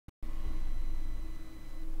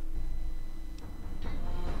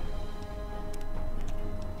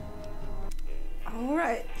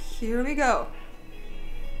Here we go.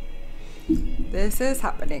 This is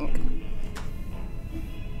happening.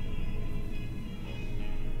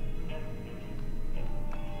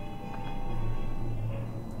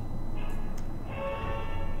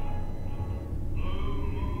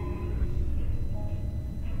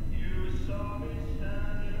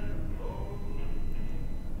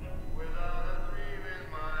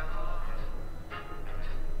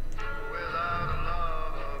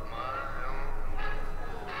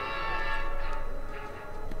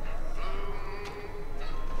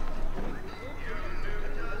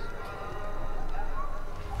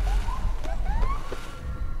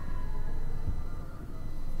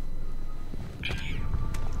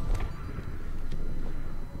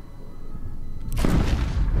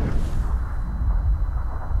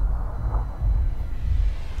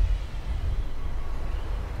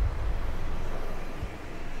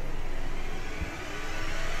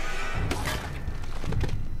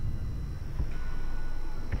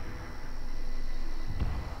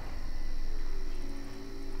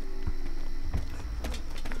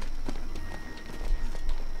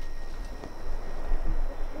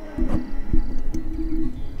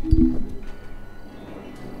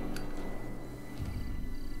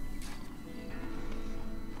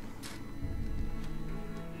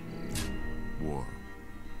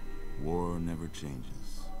 War never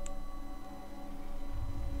changes.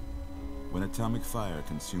 When atomic fire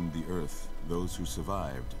consumed the Earth, those who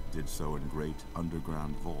survived did so in great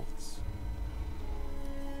underground vaults.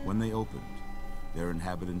 When they opened, their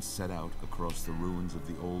inhabitants set out across the ruins of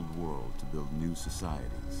the old world to build new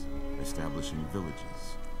societies, establishing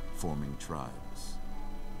villages, forming tribes.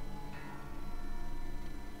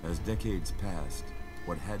 As decades passed,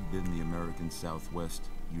 what had been the American Southwest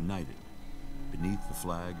united beneath the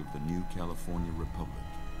flag of the new California Republic,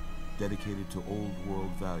 dedicated to old world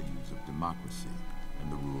values of democracy and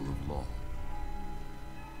the rule of law.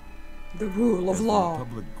 The rule of law. As the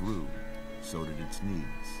Republic grew, so did its needs.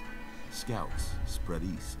 Scouts spread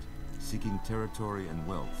east, seeking territory and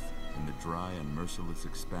wealth in the dry and merciless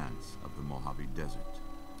expanse of the Mojave Desert.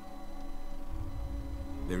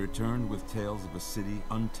 They returned with tales of a city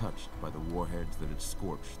untouched by the warheads that had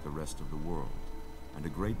scorched the rest of the world, and a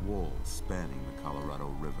great wall spanning the Colorado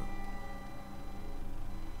River.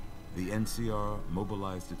 The NCR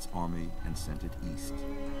mobilized its army and sent it east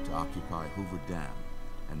to occupy Hoover Dam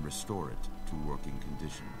and restore it to working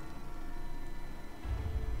condition.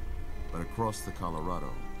 But across the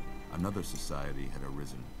Colorado, another society had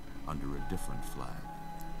arisen under a different flag.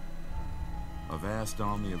 A vast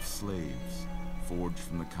army of slaves forged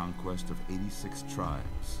from the conquest of 86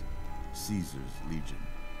 tribes, Caesar's Legion.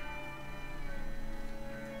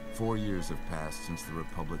 4 years have passed since the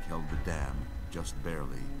Republic held the dam, just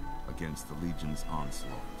barely, against the Legion's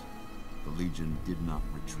onslaught. The Legion did not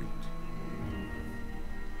retreat.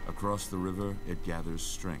 Across the river, it gathers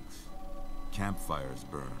strength. Campfires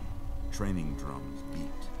burn, training drums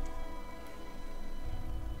beat.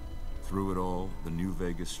 Through it all, the New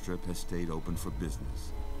Vegas Strip has stayed open for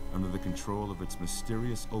business, under the control of its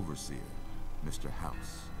mysterious overseer, Mr.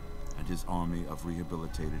 House, and his army of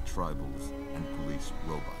rehabilitated tribals and police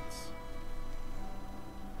robots.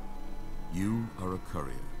 You are a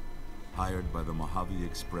courier, hired by the Mojave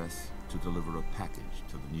Express to deliver a package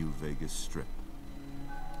to the New Vegas Strip.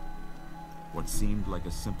 What seemed like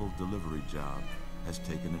a simple delivery job has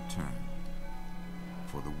taken a turn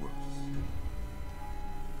for the worse.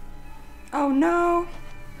 Oh no!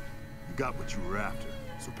 You got what you were after,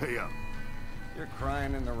 so pay up. You're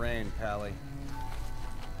crying in the rain, Pally.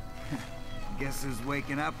 Guess who's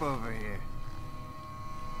waking up over here?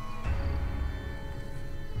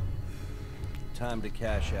 Time to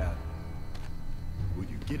cash out. Will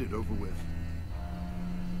you get it over with?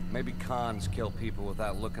 Maybe cons kill people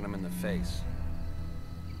without looking them in the face.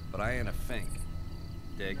 But I ain't a fink.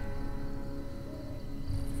 Dig?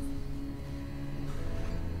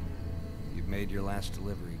 You've made your last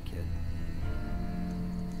delivery, kid.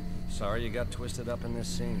 Sorry you got twisted up in this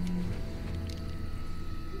scene.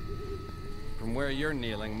 From where you're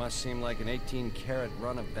kneeling must seem like an 18-carat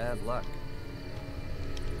run of bad luck.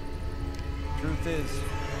 Truth is,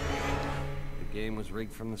 the game was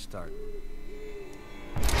rigged from the start.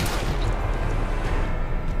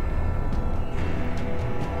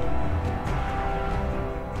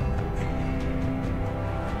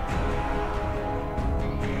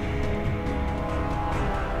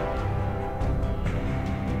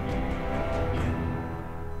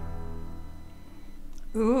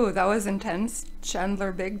 Ooh, that was intense.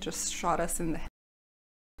 Chandler Big just shot us in the head.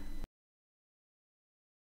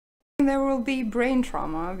 There will be brain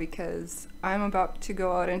trauma because I'm about to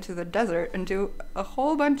go out into the desert and do a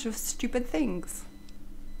whole bunch of stupid things.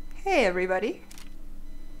 Hey everybody.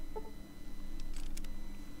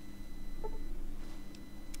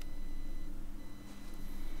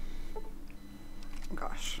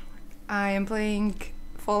 Gosh. I am playing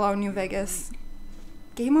Fallout New Vegas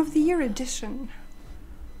Game of the Year Edition.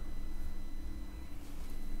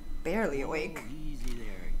 Barely awake. Oh, easy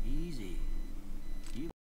there, easy.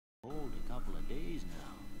 You've been cold a couple of days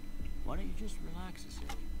now. Why don't you just relax a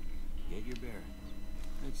second? Get your bearings.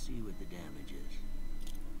 Let's see what the damage is.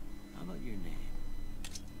 How about your name?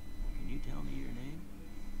 Can you tell me your name?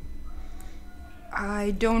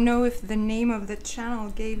 I don't know if the name of the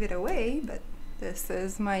channel gave it away, but this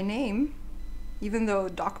is my name, even though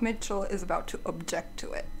Doc Mitchell is about to object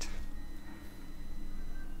to it.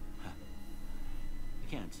 I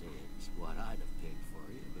can't say it's what I'd have picked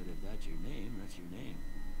for you, but if that's your name, that's your name.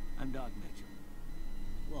 I'm Doc Mitchell.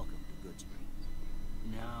 Welcome to Good Springs.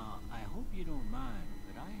 Now, I hope you don't mind,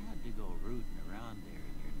 but I had to go rooting around there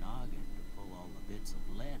in your noggin to pull all the bits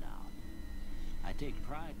of lead out. I take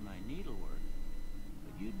pride in my needlework,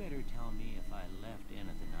 but you'd better tell me if I left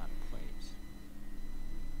anything out of place.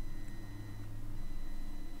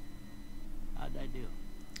 How'd I do?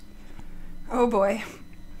 Oh boy.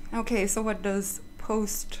 Okay, so what does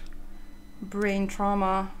post brain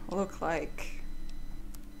trauma look like?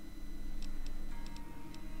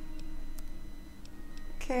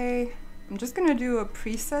 Okay, I'm just gonna do a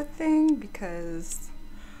preset thing because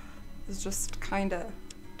it's just kinda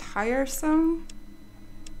tiresome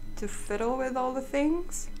to fiddle with all the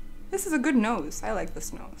things. This is a good nose. I like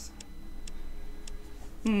this nose.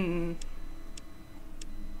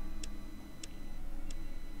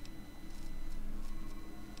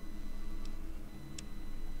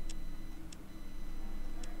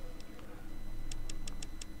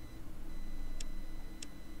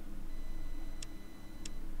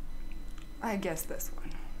 I guess this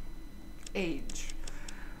one. Age.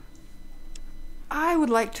 I would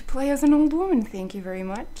like to play as an old woman, thank you very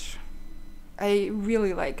much. I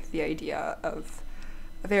really like the idea of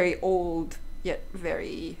a very old, yet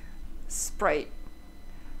very sprite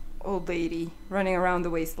old lady running around the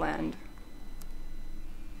wasteland.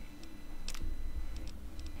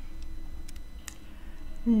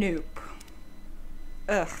 Nope.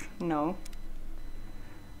 Ugh, no.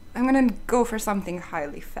 I'm gonna go for something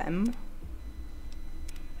highly femme.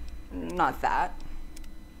 Not that.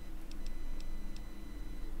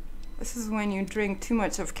 This is when you drink too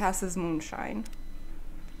much of Cass's moonshine.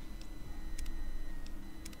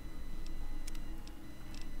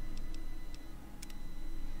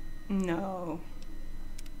 No.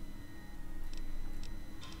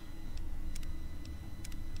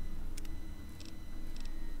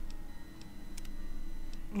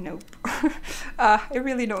 Nope. I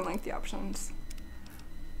really don't like the options.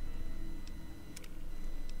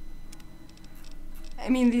 I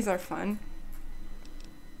mean, these are fun.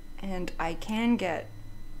 And I can get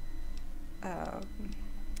a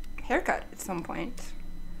haircut at some point.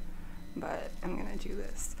 But I'm gonna do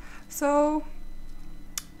this. So,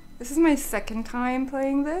 this is my second time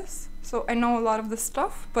playing this. So I know a lot of the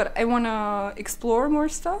stuff, but I wanna explore more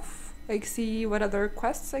stuff. Like see what other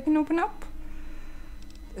quests I can open up.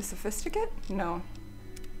 A sophisticate? No.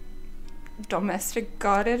 Domestic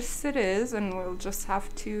goddess it is, and we'll just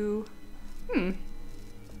have to...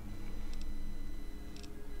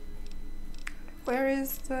 Where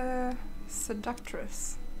is the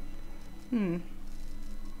seductress?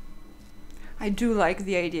 I do like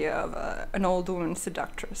the idea of an old woman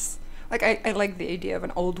seductress. Like, I like the idea of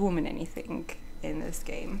an old woman anything in this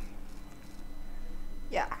game.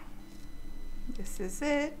 Yeah. This is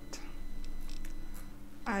it.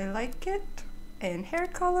 I like it. And hair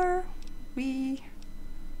color, okay.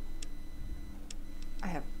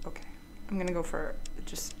 I'm gonna go for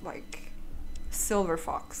just like silver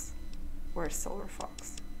fox. Where's silver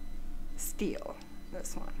fox? Steel,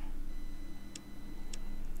 this one.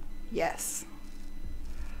 Yes.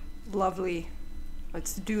 Lovely.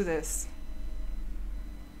 Let's do this.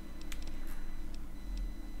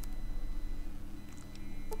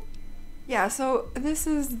 Yeah, so this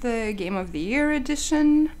is the Game of the Year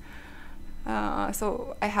edition.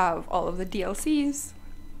 So I have all of the DLCs.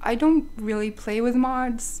 I don't really play with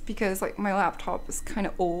mods because like my laptop is kind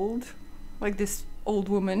of old, like this old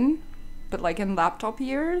woman, but like in laptop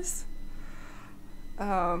years.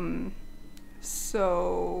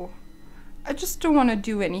 So I just don't want to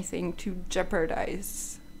do anything to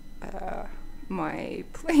jeopardize my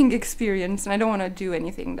playing experience, and I don't want to do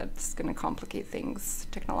anything that's going to complicate things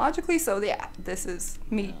technologically. So yeah, this is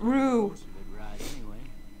me, Rue. It's a good ride anyway.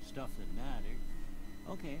 stuff that mattered.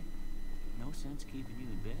 Okay, no sense keeping you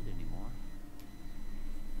in bed anymore.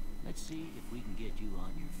 Let's see if we can get you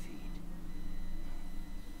on your feet.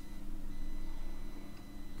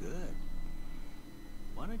 Good.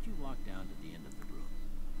 Why don't you walk down to the end of the room,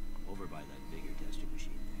 over by that bigger tester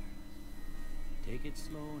machine there. Take it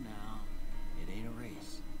slow now. It ain't a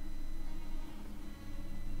race.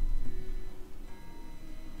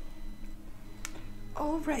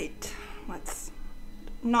 All right, let's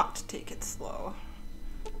not take it slow.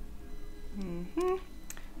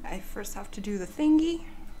 I first have to do the thingy.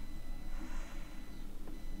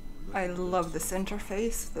 I love this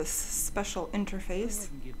interface, this special Go ahead interface.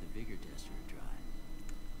 and give the bigger tester a try.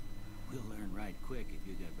 We'll learn right quick if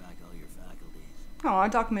you get back all your faculties. Aw,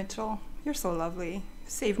 Doc Mitchell, you're so lovely.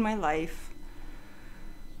 Saved my life.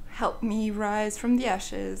 Helped me rise from the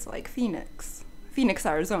ashes like Phoenix. Phoenix,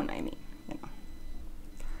 Arizona, I mean, you know.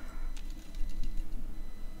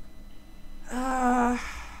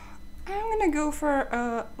 I'm gonna go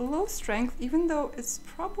for low strength, even though it's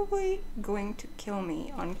probably going to kill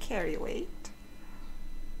me on carry weight.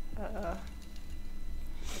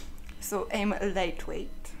 So aim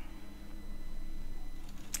lightweight.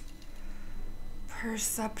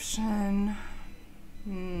 Perception.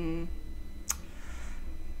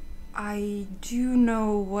 I do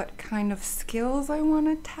know what kind of skills I want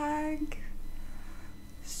to tag.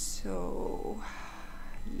 So,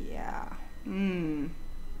 yeah.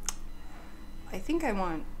 I think I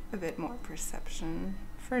want a bit more perception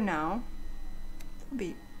for now. There'll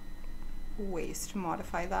be ways to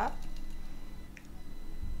modify that.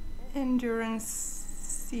 Endurance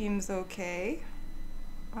seems okay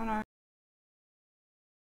on our.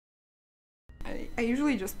 I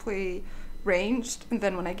usually just play ranged, and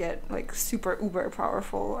then when I get like super uber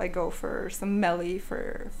powerful, I go for some melee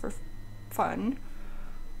for fun.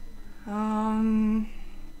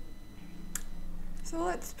 So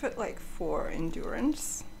let's put like 4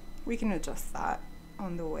 endurance. We can adjust that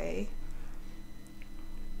on the way.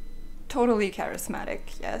 Totally charismatic,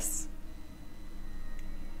 yes.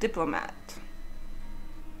 Diplomat.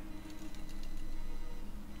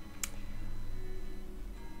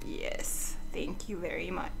 Yes, thank you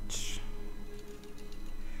very much.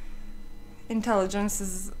 Intelligence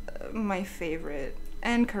is my favorite,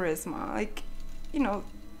 and charisma. Like, you know,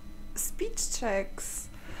 speech checks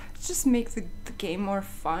just make the game more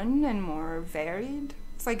fun and more varied.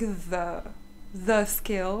 It's like the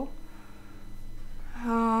skill.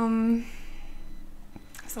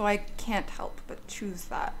 So I can't help but choose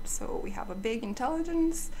that. So we have a big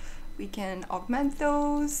intelligence. We can augment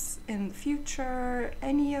those in the future.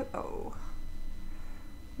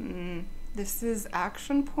 This is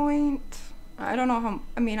action point. I don't know how,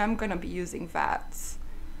 I mean, I'm gonna be using VATS.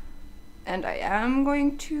 And I am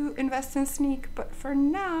going to invest in sneak, but for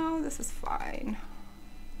now, this is fine.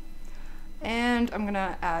 And I'm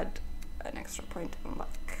gonna add an extra point in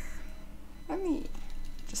luck. Let me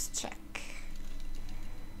just check.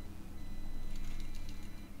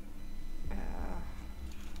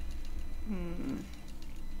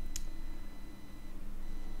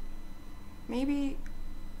 Maybe,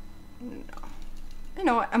 no. You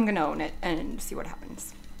know what, I'm gonna own it and see what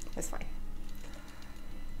happens. It's fine.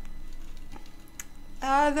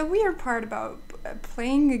 The weird part about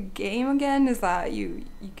playing a game again is that you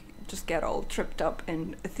just get all tripped up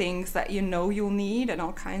in things that you know you'll need and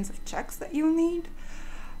all kinds of checks that you'll need.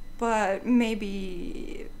 But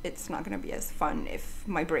maybe it's not gonna be as fun if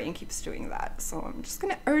my brain keeps doing that. So I'm just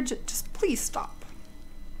gonna urge it, just please stop.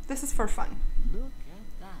 This is for fun. Look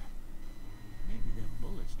at that. Maybe them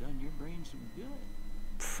bullets done your brain some good.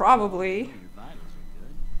 Probably. Well, your vitals are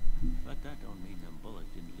good, but that don't mean them bullets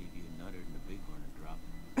didn't leave you nuttered in a bighorn and drop.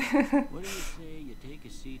 What do you say you take a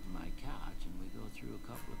seat in my couch and we go through a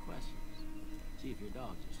couple of questions? See if your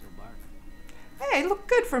dogs are still barking. Hey, I look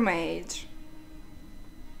good for my age.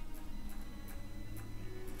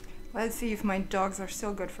 Let's see if my dogs are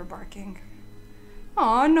still good for barking.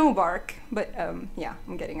 Aw, no bark. But, yeah,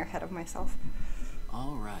 I'm getting ahead of myself.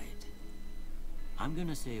 All right. I'm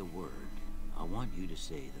gonna say a word. I want you to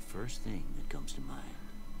say the first thing that comes to mind.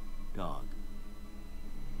 Dog.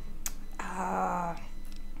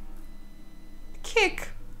 Kick.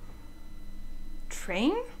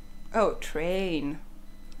 Train? Oh, train.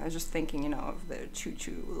 I was just thinking, you know, of the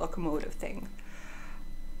choo-choo locomotive thing.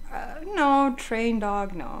 No, train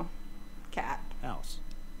dog, no. Cat. House.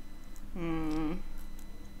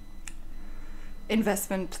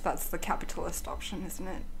 Investment, that's the capitalist option, isn't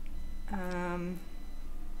it?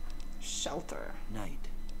 Shelter. Night.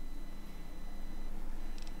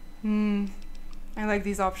 I like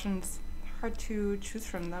these options. Hard to choose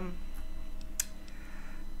from them.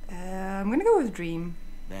 I'm gonna go with dream.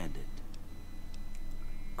 Bandit.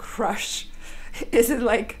 Crush. Is it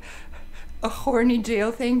like a horny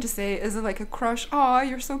jail thing to say? Is it like a crush? Aw,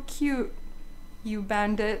 you're so cute, you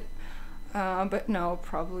bandit. But no,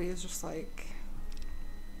 probably it's just like...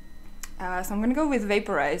 so I'm gonna go with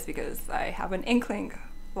vaporize because I have an inkling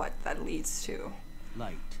what that leads to.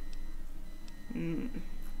 Light.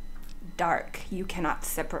 Dark. You cannot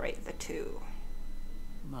separate the two.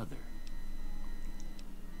 Mother.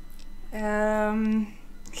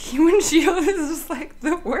 Human shield is just like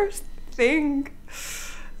the worst thing.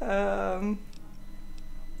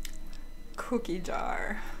 Cookie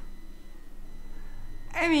jar.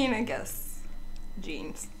 I mean, I guess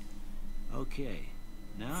jeans. Okay.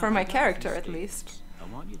 Now For my I got a character, few at statements. least. I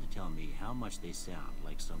want you to tell me how much they sound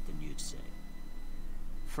like something you'd say.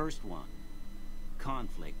 First one.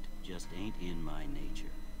 Conflict just ain't in my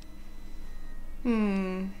nature.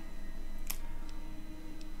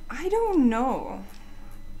 I don't know.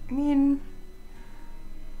 I mean,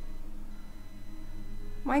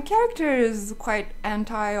 my character is quite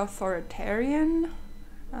anti-authoritarian.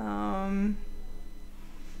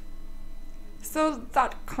 So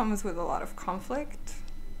that comes with a lot of conflict.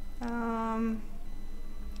 I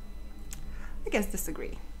guess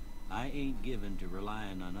disagree. I ain't given to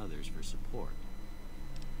relying on others for support.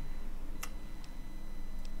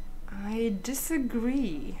 I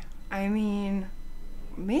disagree. I mean,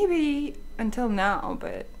 maybe until now,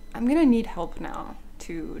 but I'm gonna need help now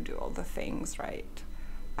to do all the things right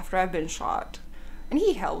after I've been shot. And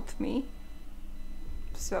he helped me.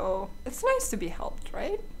 So it's nice to be helped,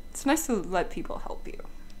 right? It's nice to let people help you.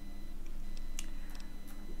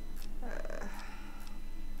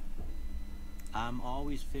 I'm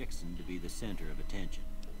always fixing to be the center of attention.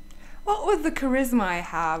 Well, with the charisma I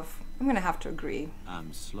have, I'm gonna have to agree.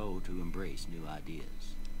 I'm slow to embrace new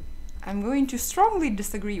ideas. I'm going to strongly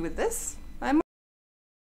disagree with this. I'm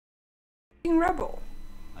a rebel.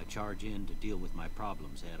 I charge in to deal with my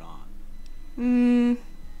problems head on.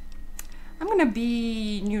 I'm gonna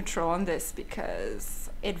be neutral on this because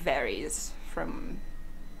it varies from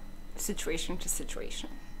situation to situation.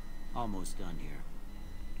 Almost done here.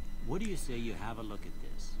 What do you say you have a look at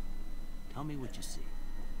this? Tell me what you see.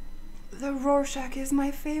 The Rorschach is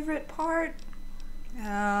my favorite part.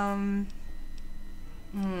 I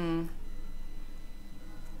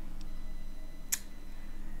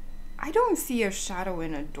don't see a shadow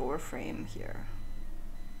in a door frame here.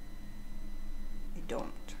 I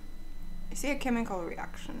don't. I see a chemical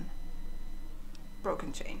reaction.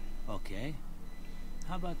 Broken chain. Okay.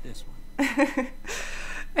 How about this one?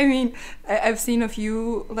 I mean, I've seen a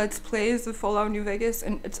few Let's Plays of Fallout New Vegas,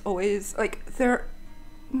 and it's always like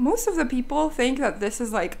most of the people think that this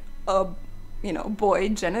is like a, boy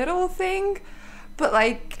genital thing, but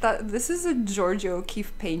like this is a Georgia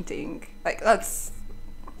O'Keeffe painting. Like that's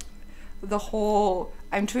the whole.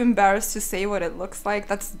 I'm too embarrassed to say what it looks like.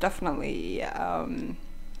 That's definitely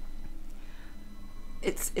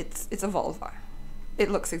it's a vulva. It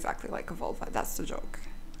looks exactly like a vulva. That's the joke,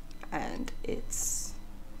 and it's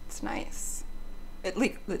nice. It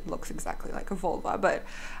looks exactly like a vulva, but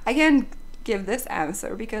I can't give this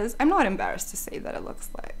answer because I'm not embarrassed to say that it looks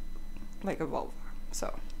like a vulva.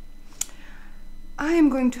 So I am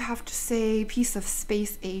going to have to say piece of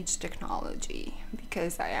space age technology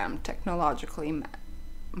because I am technologically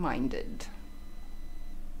minded.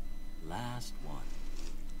 Last one.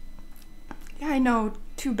 Yeah, I know.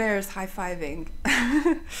 Two bears high-fiving.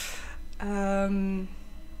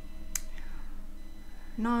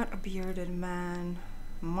 Not a bearded man.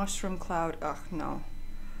 Mushroom cloud. Ugh, no.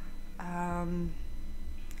 I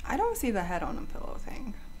don't see the head on a pillow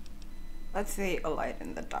thing. Let's say a light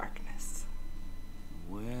in the darkness.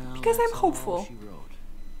 Well, Because I'm that's hopeful. all she wrote.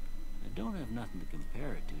 I don't have nothing to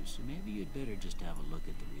compare it to, so maybe you'd better just have a look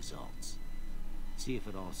at the results. See if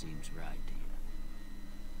it all seems right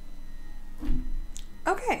to you.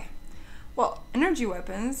 Okay. Well, energy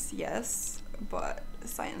weapons, yes, but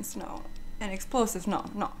science, no. And explosives, no.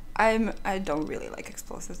 I don't really like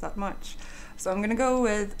explosives that much. So I'm gonna go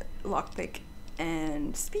with lockpick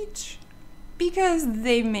and speech because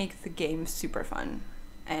they make the game super fun.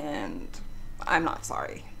 And I'm not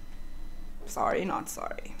sorry. Sorry, not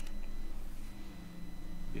sorry.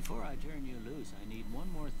 Before I turn you loose, I need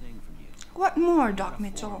one more thing from you. What more, I've got Doc a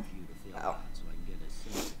Mitchell? form for you to fill out so I can get a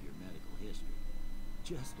sense of your medical history.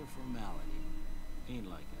 Just a formality. Ain't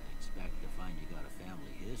like I expect to find you got a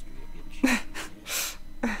family history of getting shot in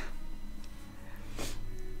the head.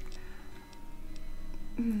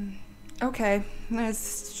 Okay,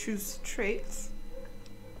 let's choose traits.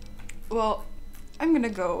 Well, I'm gonna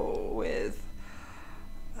go with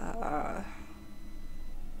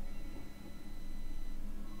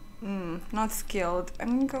not skilled.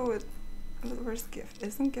 I'm gonna go with, where's gift?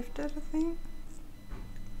 Isn't gifted a thing?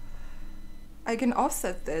 I can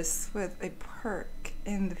offset this with a perk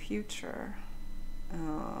in the future.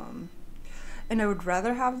 And I would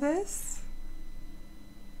rather have this,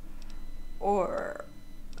 or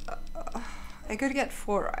I could get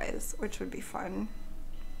 4 eyes, which would be fun.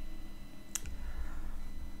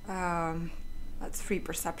 That's free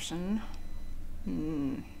perception.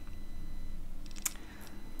 And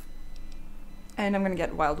I'm gonna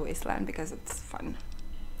get Wild Wasteland because it's fun.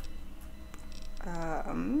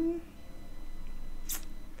 I'm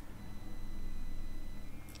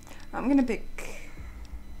gonna pick...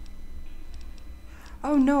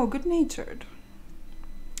 Oh no, good-natured.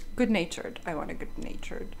 Good-natured. I want a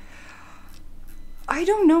good-natured. I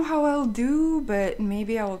don't know how I'll do, but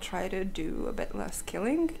maybe I will try to do a bit less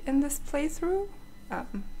killing in this playthrough.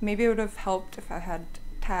 Maybe it would have helped if I had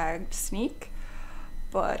tagged sneak,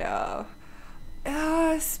 but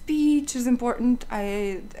speech is important.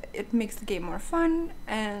 It makes the game more fun,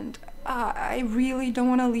 and I really don't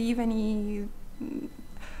want to leave any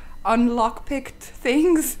unlock-picked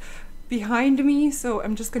things behind me, so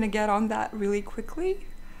I'm just gonna get on that really quickly.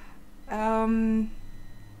 And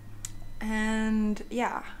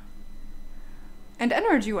yeah. And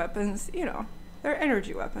energy weapons, you know, they're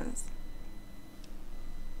energy weapons.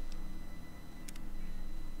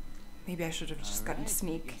 Maybe I should have just gotten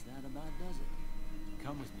sneak. Guess that about does it.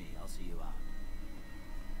 Come with me, I'll see you out.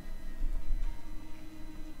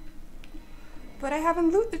 But I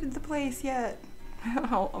haven't looted the place yet.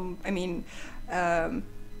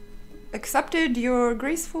 Accepted your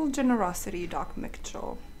graceful generosity, Doc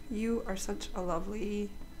Mitchell. You are such a lovely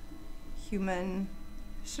human.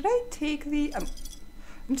 Should I take the... I'm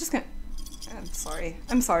just gonna... I'm sorry.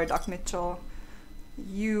 I'm sorry, Doc Mitchell.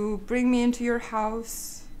 You bring me into your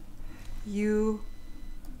house. You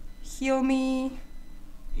heal me.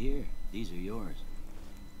 Here, these are yours.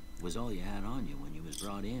 Was all you had on you when you was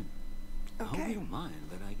brought in. I hope you don't mind,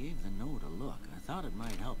 but I gave the note a look. I thought it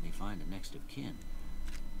might help me find a next of kin.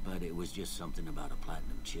 But it was just something about a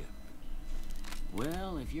platinum chip.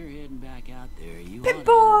 Well, if you're heading back out there, you ought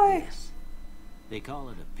to have this. They call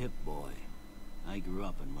it a Pip-Boy. I grew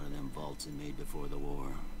up in one of them vaults they made before the war.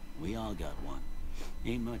 We all got one.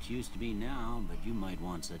 Ain't much use to be now, but you might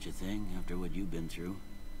want such a thing after what you've been through.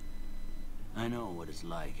 I know what it's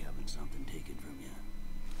like having something taken from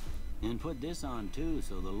you. And put this on too,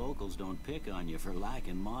 so the locals don't pick on you for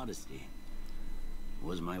lacking modesty.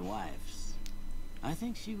 Was my wife's. I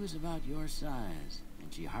think she was about your size,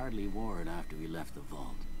 and she hardly wore it after we left the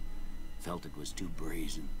vault. Felt it was too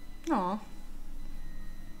brazen. Aw.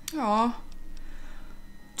 Aw.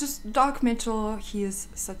 Just Doc Mitchell, he is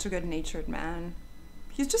such a good-natured man.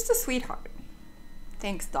 He's just a sweetheart.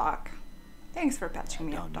 Thanks, Doc. Thanks for patching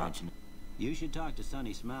me up, Doc. You should talk to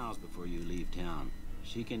Sonny Smiles before you leave town.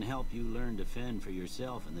 She can help you learn to fend for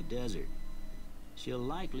yourself in the desert. She'll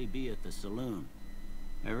likely be at the saloon.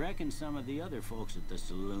 I reckon some of the other folks at the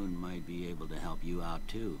saloon might be able to help you out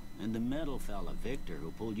too. And the metal fella, Victor,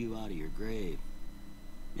 who pulled you out of your grave.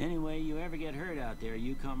 Anyway, you ever get hurt out there,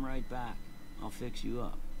 you come right back. I'll fix you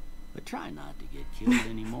up. But try not to get killed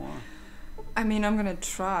anymore. I mean, I'm gonna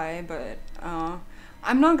try, but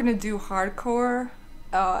I'm not gonna do hardcore,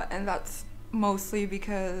 and that's mostly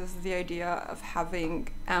because the idea of having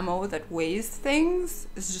ammo that weighs things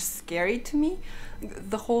is just scary to me.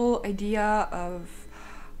 The whole idea of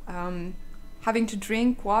having to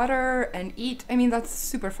drink water and eat, I mean, that's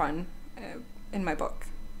super fun in my book.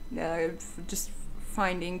 Just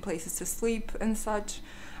finding places to sleep and such,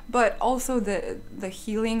 but also the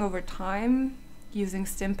healing over time using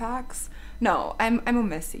stim packs. No, I'm a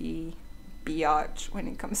messy biatch when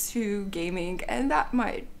it comes to gaming, and that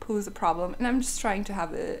might pose a problem, and I'm just trying to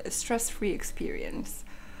have a stress-free experience.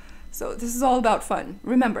 So this is all about fun.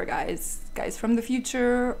 Remember, guys from the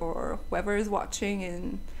future, or whoever is watching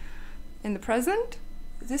in the present,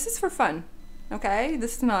 this is for fun, okay?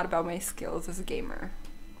 This is not about my skills as a gamer.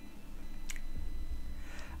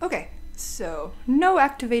 Okay, so no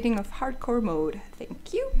activating of hardcore mode,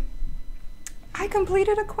 thank you. I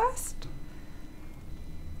completed a quest.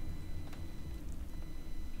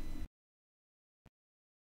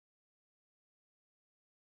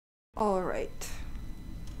 All right.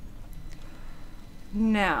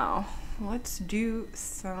 Now, let's do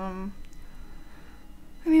some...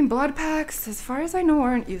 I mean, blood packs, as far as I know,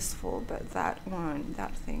 aren't useful, but that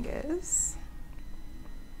thing is.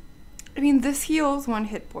 I mean, this heals 1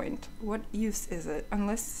 hit point. What use is it?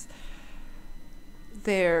 Unless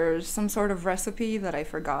there's some sort of recipe that I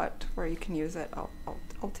forgot where you can use it.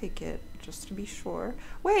 I'll take it just to be sure.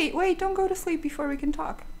 Wait, don't go to sleep before we can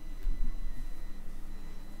talk.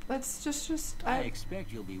 let's just I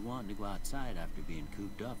expect you'll be wanting to go outside after being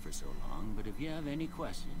cooped up for so long, but if you have any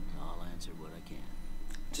questions, I'll answer what I can.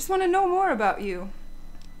 just want to know more about you.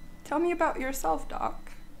 Tell me about yourself,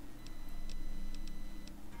 Doc.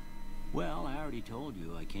 Well, I already told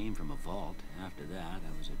you I came from a vault. After that,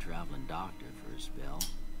 I was a traveling doctor for a spell.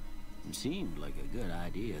 It seemed like a good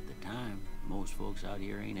idea at the time. Most folks out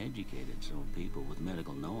here ain't educated, so people with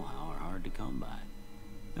medical know-how are hard to come by.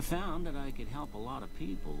 I found that I could help a lot of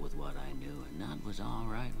people with what I knew, and that was all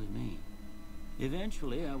right with me.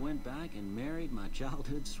 Eventually, I went back and married my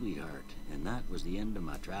childhood sweetheart, and that was the end of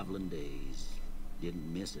my traveling days.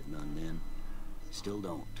 Didn't miss it none then. Still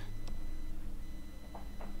don't.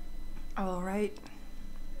 All right.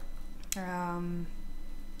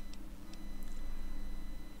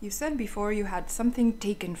 You said before you had something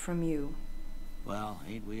taken from you. Well,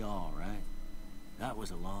 ain't we all, right? That was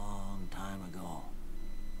a long time ago.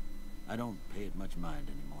 I don't pay it much mind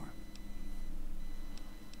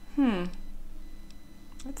anymore.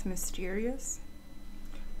 That's mysterious.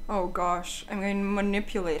 Oh gosh, I'm going to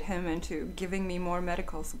manipulate him into giving me more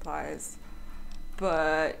medical supplies.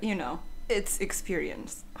 But, you know, it's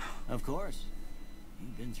experience. Of course.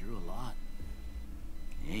 You've been through a lot.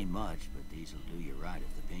 Ain't much, but these'll do you right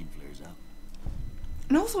if the pain flares up.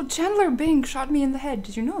 And also, Chandler Bing shot me in the head.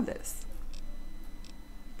 Did you know this?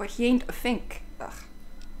 But he ain't a fink. Ugh.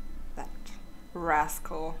 That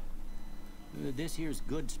rascal. This here's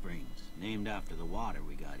Good Springs, named after the water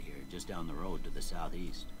we got here, just down the road to the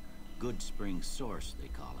southeast. Good Springs Source, they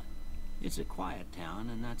call it. It's a quiet town,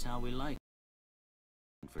 and that's how we like it.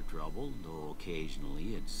 For trouble, though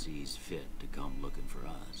occasionally it sees fit to come looking for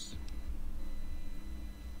us.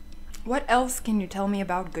 What else can you tell me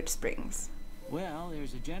about Good Springs? Well,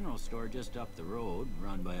 there's a general store just up the road,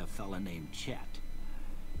 run by a fella named Chet.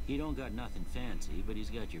 He don't got nothing fancy, but he's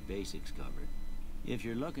got your basics covered. If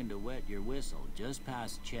you're looking to wet your whistle, just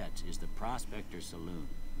past Chet's is the Prospector Saloon.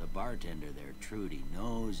 The bartender there, Trudy,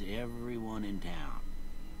 knows everyone in town.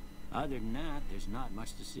 Other than that, there's not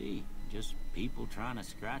much to see. Just people trying to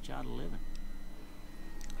scratch out a living.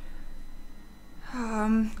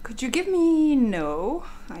 Could you give me... No,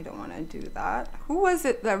 I don't want to do that. Who was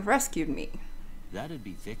it that rescued me? That'd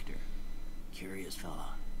be Victor. Curious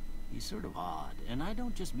fella. He's sort of odd, and I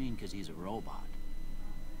don't just mean 'cause he's a robot.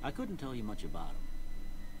 I couldn't tell you much about him.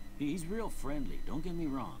 He's real friendly, don't get me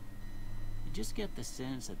wrong. You just get the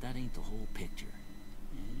sense that that ain't the whole picture.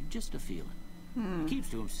 Just a feeling. He keeps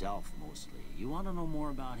to himself, mostly. You want to know more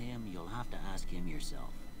about him, you'll have to ask him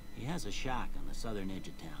yourself. He has a shack on the southern edge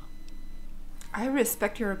of town. I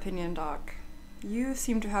respect your opinion, Doc. You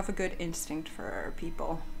seem to have a good instinct for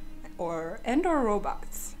people. Or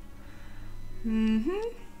robots.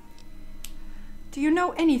 Do you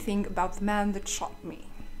know anything about the man that shot me?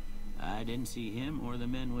 I didn't see him or the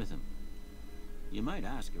men with him. You might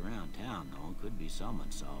ask around town, though. Could be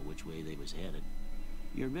someone saw which way they was headed.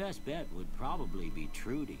 Your best bet would probably be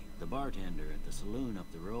Trudy, the bartender at the saloon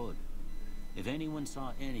up the road. If anyone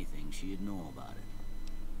saw anything, she'd know about it.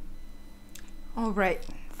 All right.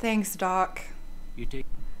 Thanks, Doc. You take...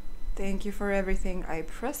 Thank you for everything. I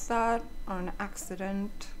pressed that on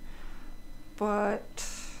accident. But...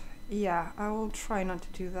 yeah, I will try not to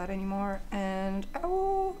do that anymore, and I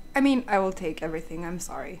will take everything. I'm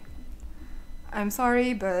sorry. I'm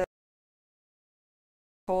sorry, but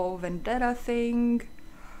whole vendetta thing,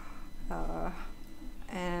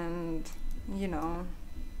 and, you know,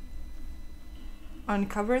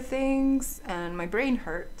 uncover things, and my brain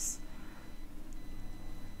hurts,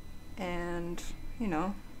 and, you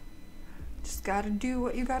know, just gotta do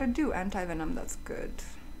what you gotta do. Anti-venom, that's good.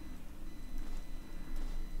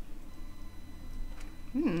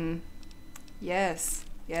 Yes,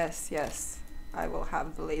 yes, yes. I will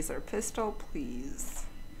have the laser pistol, please.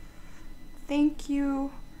 Thank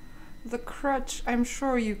you. The crutch, I'm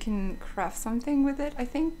sure you can craft something with it, I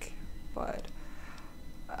think. But,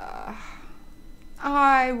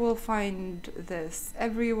 I will find this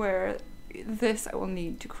everywhere. This I will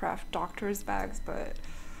need to craft doctor's bags, but,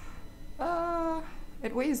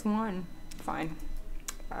 it weighs 1. Fine.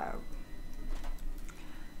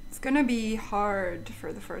 It's gonna be hard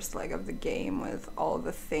for the first leg of the game with all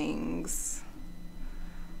the things.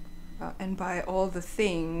 And by all the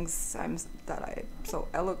things that I so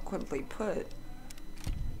eloquently put,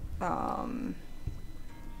 oh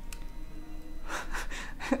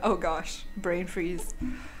gosh, brain freeze.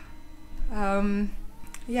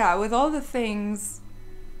 Yeah, with all the things,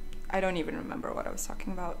 I don't even remember what I was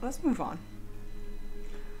talking about. Let's move on.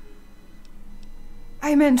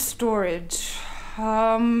 I meant storage.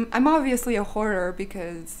 I'm obviously a hoarder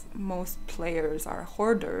because most players are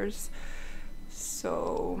hoarders.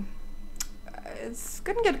 So it's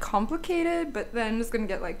gonna get complicated, but then it's gonna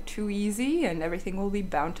get like too easy and everything will be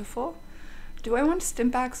bountiful. Do I want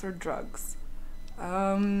stimpaks or drugs?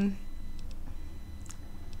 You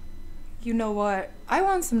know what? I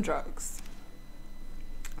want some drugs.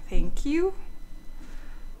 Thank you.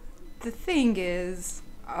 The thing is,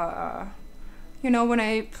 you know, when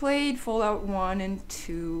I played Fallout 1 and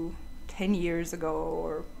 2 10 years ago,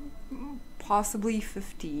 or possibly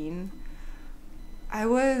 15, I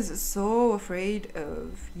was so afraid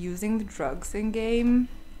of using the drugs in game.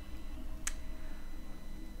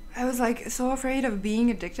 I was like so afraid of being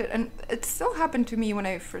addicted, and it still happened to me when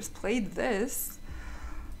I first played this.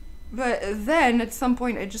 But then at some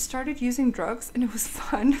point I just started using drugs and it was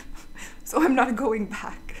fun. So I'm not going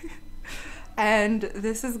back. And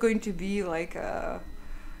this is going to be like a,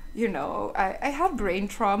 you know, I had brain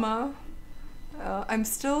trauma. I'm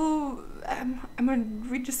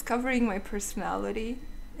rediscovering my personality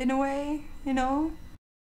in a way, you know.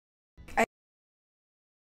 I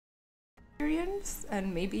experience,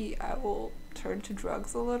 and maybe I will turn to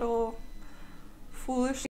drugs a little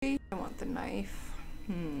foolishly. I want the knife.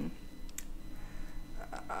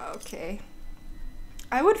 Okay.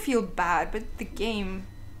 I would feel bad, but the game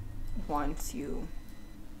wants you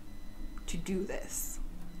to do this.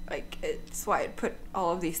 Like, it's why it put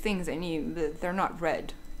all of these things in you. They're not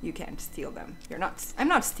red. You can't steal them. I'm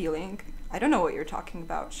not stealing. I don't know what you're talking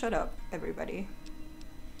about. Shut up, everybody.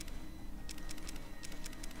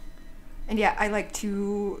 And yeah, I like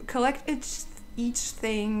to collect each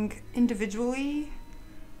thing individually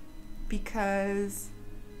because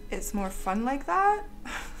it's more fun like that.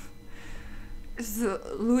 It's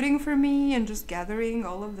looting for me and just gathering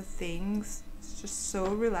all of the things. It's just so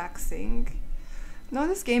relaxing. No,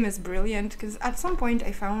 this game is brilliant because at some point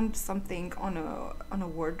I found something on a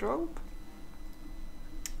wardrobe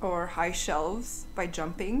or high shelves by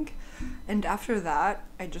jumping, and after that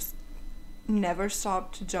I just never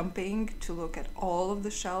stopped jumping to look at all of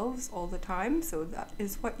the shelves all the time. So that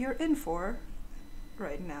is what you're in for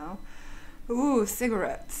right now. Ooh,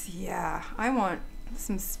 cigarettes. Yeah, I want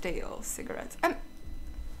some stale cigarettes. I'm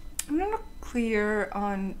not clear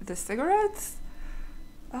on the cigarettes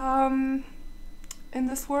in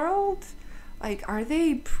this world. Like, are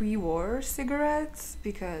they pre-war cigarettes?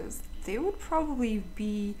 Because they would probably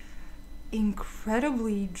be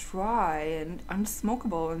incredibly dry and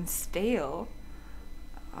unsmokable and stale.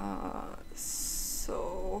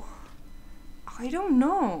 So I don't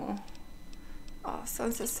know. Oh,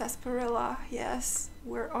 someone says sarsaparilla. Yes,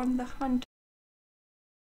 we're on the hunt.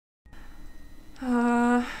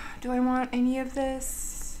 Do I want any of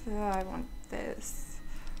this? I want this.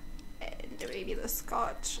 And maybe the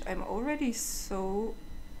scotch. I'm already so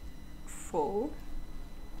full.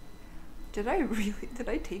 Did I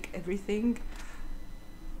take everything?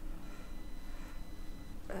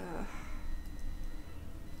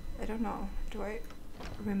 I don't know. Do I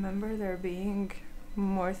remember there being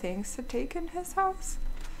more things to take in his house?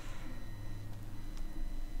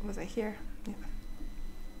 Was I here? Yeah.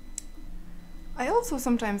 I also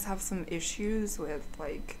sometimes have some issues with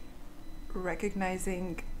like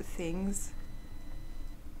recognizing things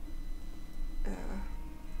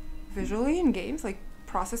visually in games, like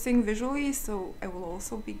processing visually, so I will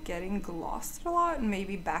also be getting lost a lot and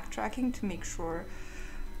maybe backtracking to make sure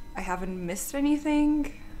I haven't missed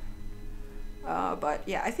anything. But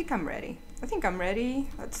yeah, I think I'm ready.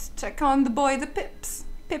 Let's check on the boy, the pips.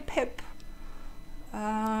 Pip hip.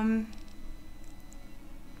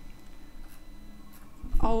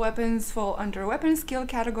 All weapons fall under weapon skill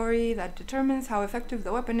category that determines how effective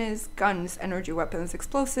the weapon is. Guns, energy weapons,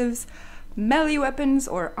 explosives, melee weapons,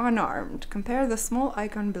 or unarmed. Compare the small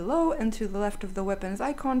icon below and to the left of the weapons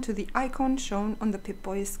icon to the icon shown on the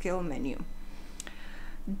Pip-Boy skill menu.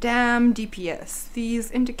 Dam, DPS.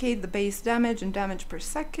 These indicate the base damage and damage per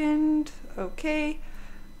second. Okay.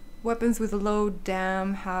 Weapons with low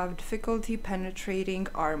dam have difficulty penetrating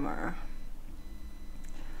armor.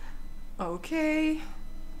 Okay.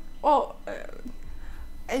 Well,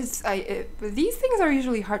 these things are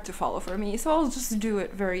usually hard to follow for me, so I'll just do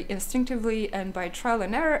it very instinctively and by trial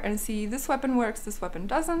and error and see this weapon works, this weapon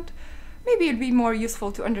doesn't. Maybe it'd be more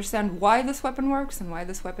useful to understand why this weapon works and why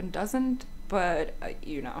this weapon doesn't, but,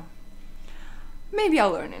 you know, maybe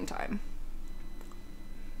I'll learn in time.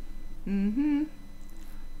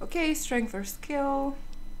 Okay, strength or skill.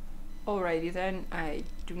 Alrighty then, I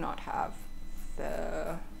do not have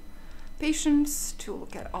the patience to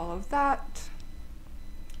look at all of that.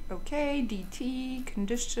 Okay, DT,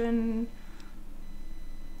 condition.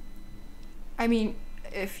 I mean,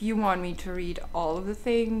 if you want me to read all of the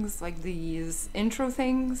things, like these intro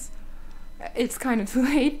things, It's kind of too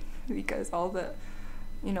late because all the,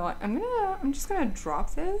 you know what, I'm just gonna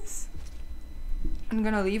drop this. I'm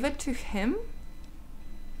gonna leave it to him.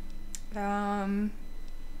 I'm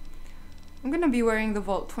gonna be wearing the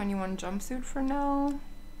Vault 21 jumpsuit for now.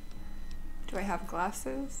 Do I have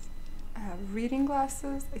glasses? I have reading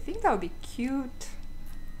glasses. I think that would be cute.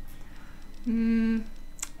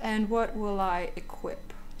 And what will I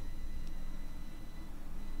equip?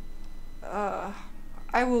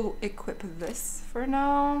 I will equip this for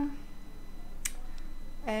now.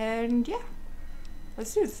 And yeah,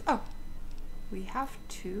 let's do this. Oh, we have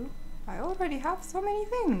to. I already have so many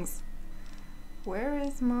things. Where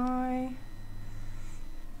is my...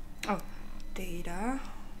 Oh, data.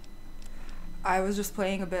 I was just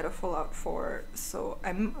playing a bit of Fallout 4, so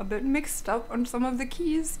I'm a bit mixed up on some of the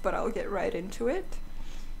keys, but I'll get right into it.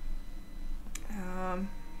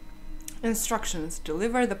 Instructions.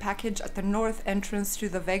 Deliver the package at the north entrance to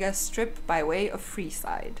the Vegas Strip by way of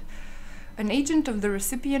Freeside. An agent of the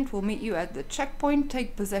recipient will meet you at the checkpoint,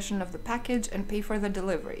 take possession of the package, and pay for the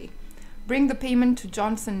delivery. Bring the payment to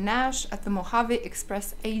Johnson Nash at the Mojave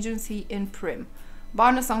Express Agency in Prim.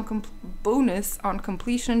 Bonus on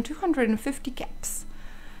completion 250 caps.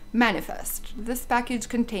 Manifest. This package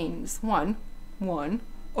contains 1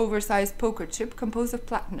 oversized poker chip composed of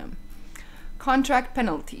platinum. Contract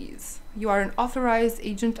penalties. You are an authorized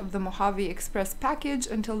agent of the Mojave Express package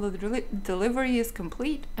until the delivery is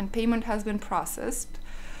complete and payment has been processed.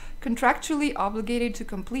 Contractually obligated to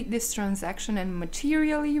complete this transaction and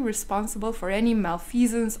materially responsible for any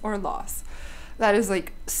malfeasance or loss. That is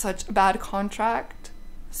like such a bad contract.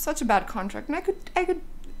 Such a bad contract. And I could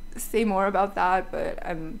say more about that, but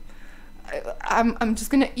I'm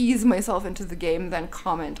just gonna ease myself into the game, then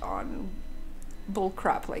comment on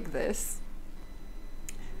bullcrap like this.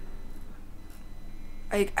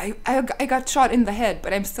 I got shot in the head,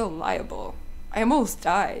 but I'm still liable. I almost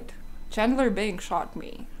died. Chandler Bing shot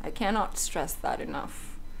me. I cannot stress that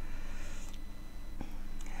enough.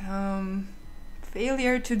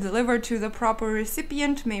 Failure to deliver to the proper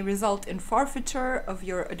recipient may result in forfeiture of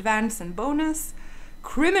your advance and bonus.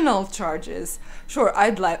 Criminal charges. Sure,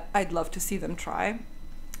 I'd love to see them try.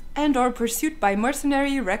 And or pursuit by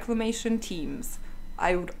mercenary reclamation teams.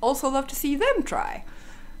 I would also love to see them try.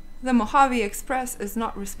 The Mojave Express is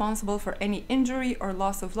not responsible for any injury or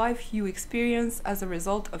loss of life you experience as a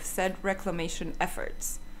result of said reclamation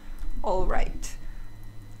efforts. All right.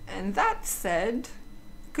 And that said,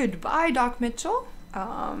 goodbye, Doc Mitchell.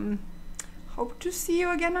 Hope to see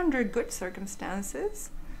you again under good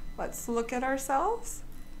circumstances. Let's look at ourselves.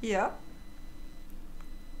 Yep.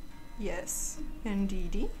 Yes,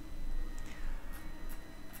 indeedy.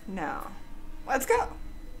 Now, let's go.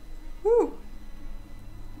 Woo.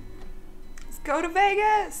 Let's go to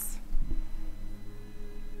Vegas.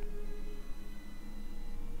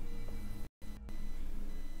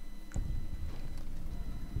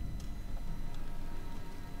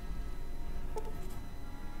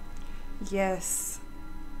 Yes,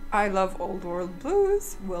 I love Old World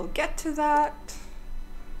Blues. We'll get to that.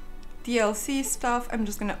 DLC stuff, I'm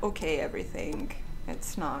just gonna okay everything.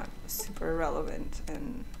 It's not super relevant.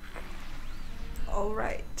 And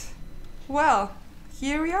alright. Well,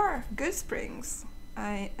 here we are, Goodsprings.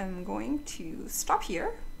 I am going to stop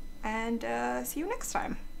here and see you next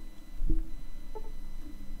time.